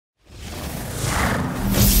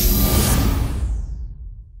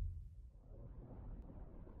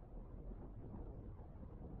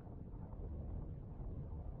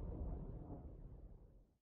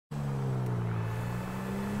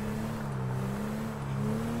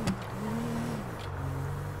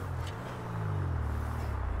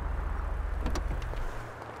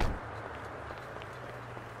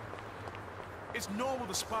normal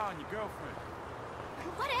to spy on your girlfriend.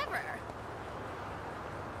 Whatever.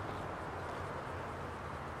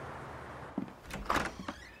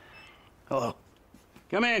 Hello.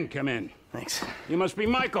 Come in, come in. Thanks. You must be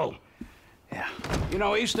Michael. Yeah. You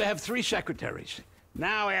know, I used to have 3 secretaries.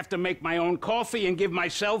 Now I have to make my own coffee and give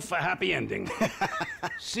myself a happy ending.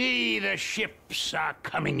 See, the ships are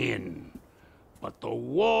coming in, but the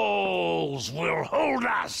walls will hold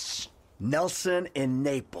us. Nelson in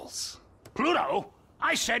Naples. Pluto?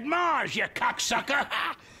 I said Mars, you cocksucker!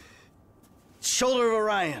 Shoulder of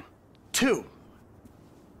Orion. 2.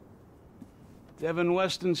 Devin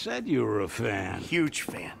Weston said you were a fan. Huge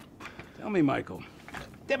fan. Tell me, Michael,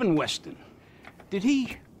 Devin Weston, does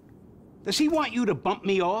he want you to bump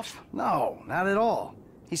me off? No, not at all.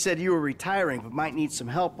 He said you were retiring but might need some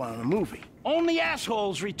help on a movie. Only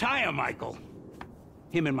assholes retire, Michael.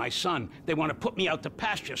 Him and my son, they want to put me out to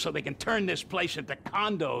pasture so they can turn this place into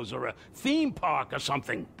condos or a theme park or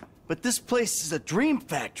something. But this place is a dream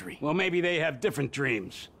factory. Well, maybe they have different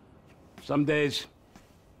dreams. Some days,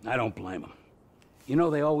 I don't blame them. You know,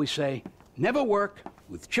 they always say, never work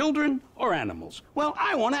with children or animals. Well,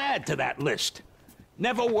 I want to add to that list.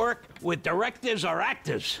 Never work with directors or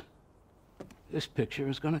actors. This picture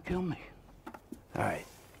is gonna kill me. All right.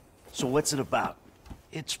 So what's it about?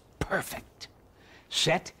 It's perfect.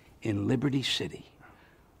 Set in Liberty City.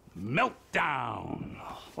 Meltdown.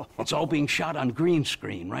 It's all being shot on green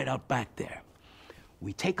screen right out back there.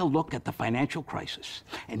 We take a look at the financial crisis,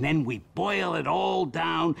 and then we boil it all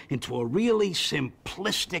down into a really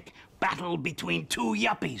simplistic battle between 2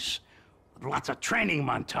 yuppies with lots of training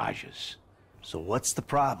montages. So what's the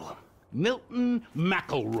problem? Milton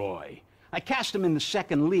McElroy. I cast him in the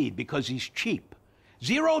second lead because he's cheap.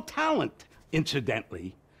 0 talent,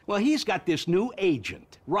 incidentally. Well, he's got this new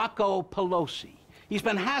agent, Rocco Pelosi. He's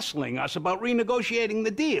been hassling us about renegotiating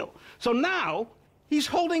the deal. So now, he's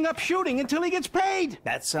holding up shooting until he gets paid.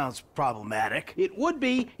 That sounds problematic. It would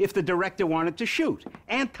be if the director wanted to shoot.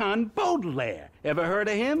 Anton Baudelaire. Ever heard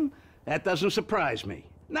of him? That doesn't surprise me.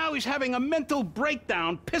 Now he's having a mental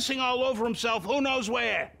breakdown, pissing all over himself who knows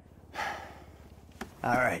where.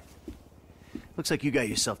 All right. Looks like you got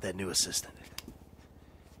yourself that new assistant.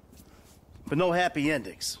 But no happy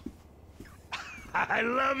endings. I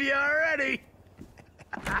love you already.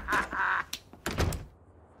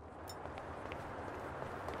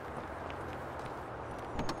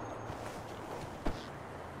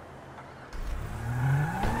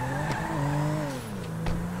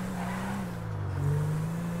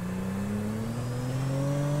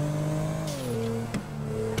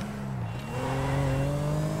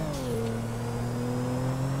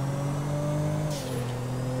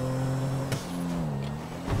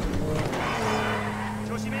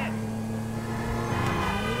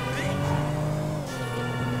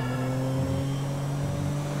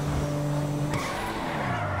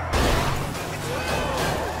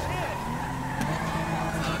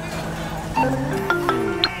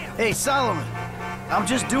 Hey, Solomon. I'm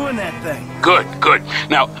just doing that thing. Good, good.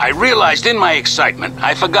 Now, I realized in my excitement,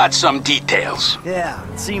 I forgot some details. Yeah,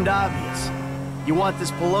 it seemed obvious. You want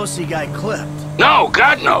this Pelosi guy clipped. No,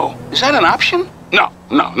 God, no. Is that an option? No.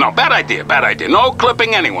 Bad idea, bad idea. No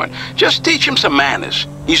clipping anyone. Just teach him some manners.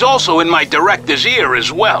 He's also in my director's ear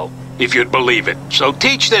as well, if you'd believe it. So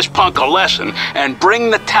teach this punk a lesson and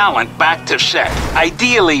bring the talent back to set.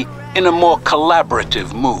 Ideally, in a more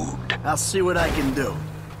collaborative mood. I'll see what I can do.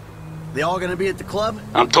 They all gonna be at the club?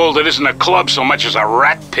 I'm told it isn't a club so much as a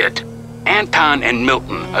rat pit. Anton and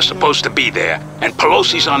Milton are supposed to be there, and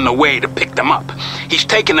Pelosi's on the way to pick them up. He's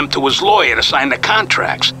taking them to his lawyer to sign the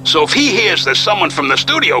contracts. So if he hears there's someone from the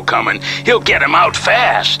studio coming, he'll get him out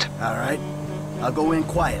fast. All right. I'll go in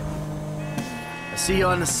quiet. I'll see you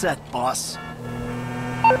on the set, boss.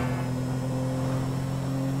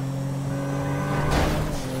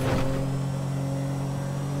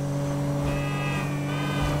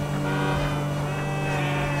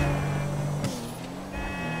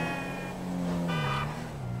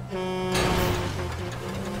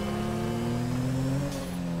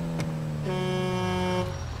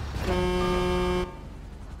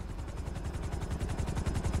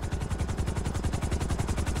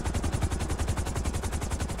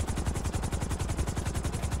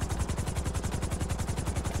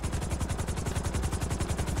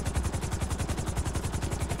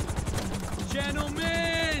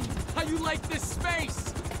 Gentlemen, how you like this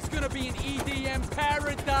space? It's gonna be an EDM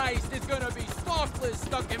paradise. There's gonna be sparklers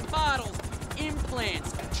stuck in bottles,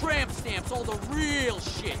 implants, tramp stamps, all the real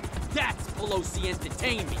shit. That's Pelosi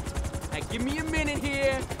Entertainment. Now give me a minute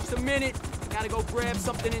here, just a minute. I gotta go grab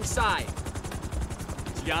something inside.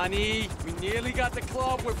 Johnny, we nearly got the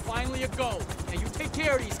club. We're finally a go. Now you take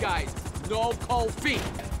care of these guys. No cold feet.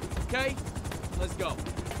 Okay? Let's go.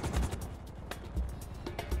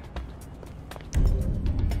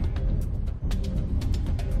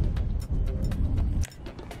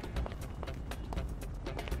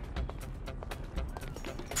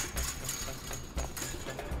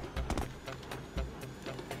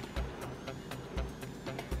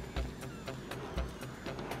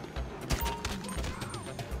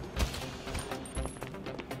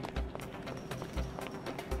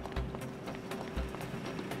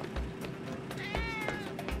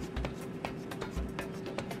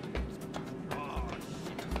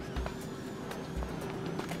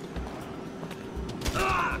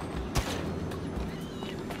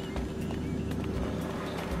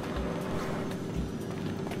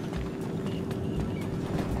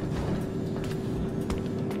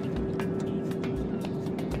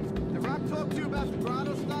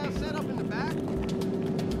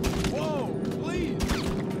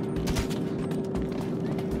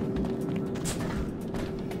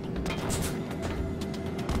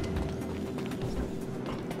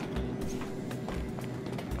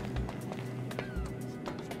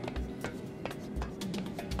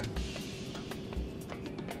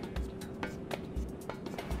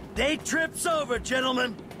 Day trip's over,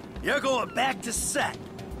 gentlemen. You're going back to set.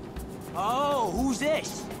 Oh, who's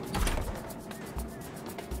this?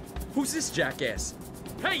 Who's this jackass?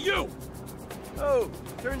 Hey, you! Oh,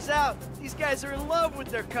 turns out these guys are in love with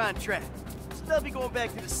their contract. So they'll be going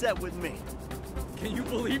back to the set with me. Can you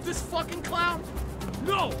believe this fucking clown?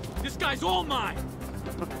 No! This guy's all mine!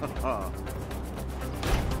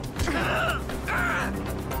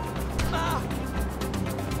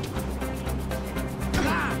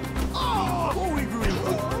 Who we agree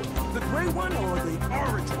with? The gray one or the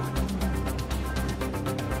orange one?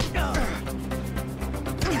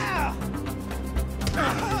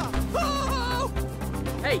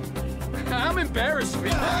 Hey, I'm embarrassed for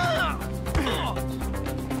you.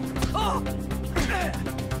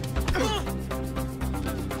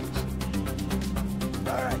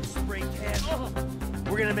 All right, spray can.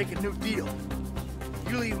 We're gonna make a new deal.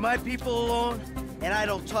 You leave my people alone, and I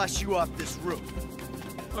don't toss you off this roof.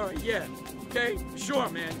 All right, yeah. Okay? Sure,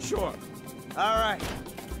 man, sure. All right.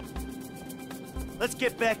 Let's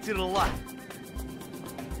get back to the lot.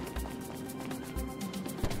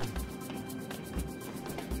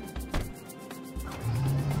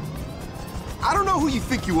 I don't know who you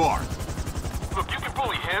think you are. Look, you can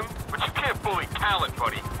bully him, but you can't bully talent,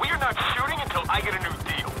 buddy. We are not shooting until I get a new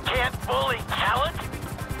deal. Can't bully talent?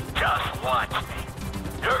 Just watch me.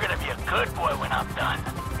 You're gonna be a good boy when I'm done.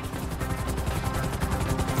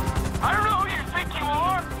 I don't know who you think you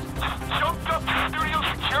are. Choked up studio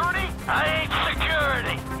security? I ain't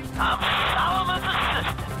security. I'm Solomon's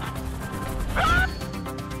assistant. Ah!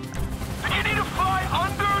 Do you need to fly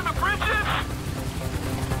under the bridges?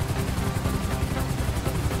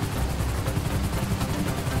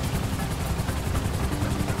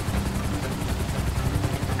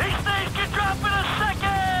 These things can drop in a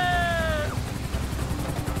second!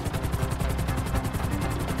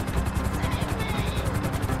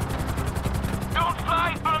 Don't fly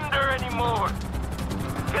under anymore.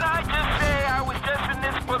 Can I just say I was just in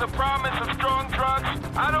this for the promise of strong drugs?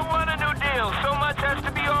 I don't want a new deal. So much has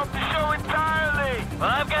to be off the show entirely. Well,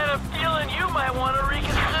 I've got a feeling you might want to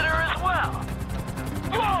reconsider as well.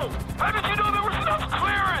 Whoa! How did you know there was enough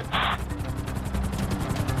clearance?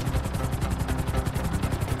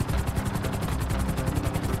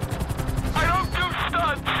 I don't do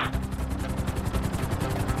stunts!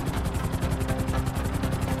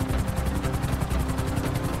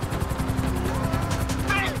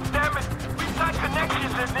 Damn it! We've got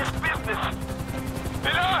connections in this business!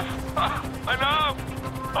 Enough! Enough!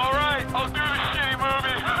 Alright, I'll do the shitty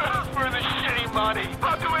movie for the shitty money.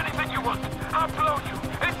 I'll do anything you want. I'll blow you.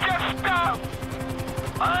 And just stop!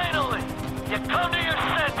 Finally, you come to your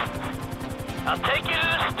senses. I'll take you to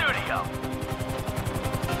the studio.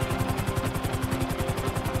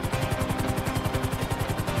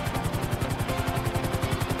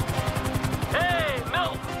 Hey,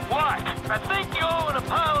 Milton. What? I think you owe an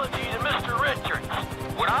apology to Mr. Richards.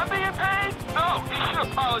 Would I being paid? No, he should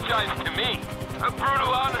apologize to me. A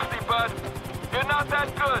brutal honesty, bud. You're not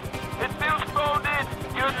that good. It feels phoned in.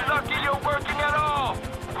 You're lucky you're working at all.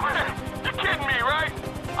 You're kidding me, right?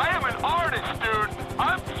 I am an artist, dude.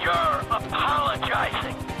 You're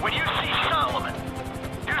apologizing. When you see Solomon,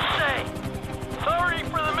 you say, "Sorry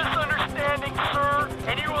for the misunderstanding, sir,"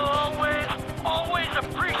 and you will always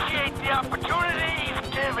appreciate the opportunity he's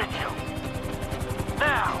given you.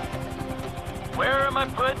 Now, Where am I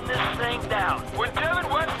putting this thing down? When Devin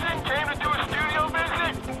Weston came to do a studio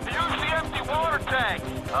visit, he used the empty water tank.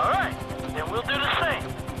 All right, then we'll do the same.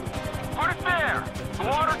 Put it there. The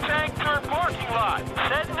water tank turned parking lot.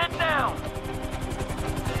 Setting it down.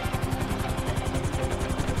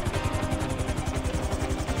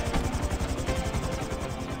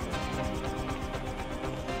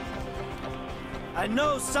 I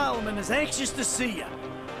know Solomon is anxious to see you.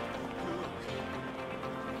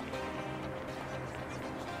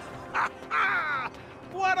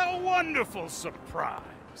 What a wonderful surprise.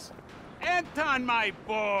 Anton, my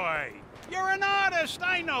boy. You're an artist,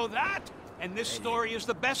 I know that. And this story is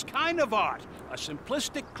the best kind of art. A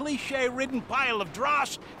simplistic, cliche-ridden pile of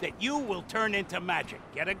dross that you will turn into magic.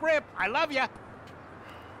 Get a grip. I love you.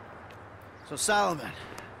 So Solomon,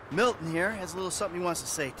 Milton here has a little something he wants to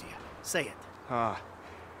say to you. Say it.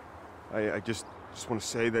 I just want to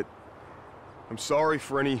say that I'm sorry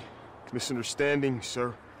for any misunderstanding,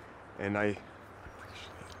 sir. And I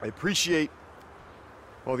appreciate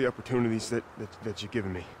all the opportunities that you've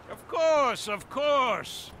given me. Of course, of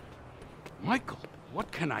course. Michael,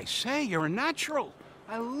 what can I say? You're a natural.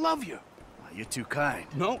 I love you. Well, you're too kind.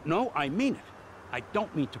 No, I mean it. I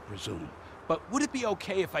don't mean to presume. But would it be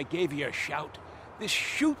okay if I gave you a shout? This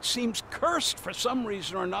shoot seems cursed for some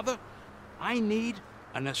reason or another. I need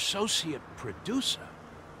an associate producer.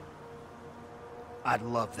 I'd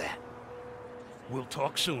love that. We'll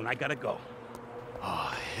talk soon. I gotta go.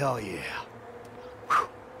 Oh, hell yeah.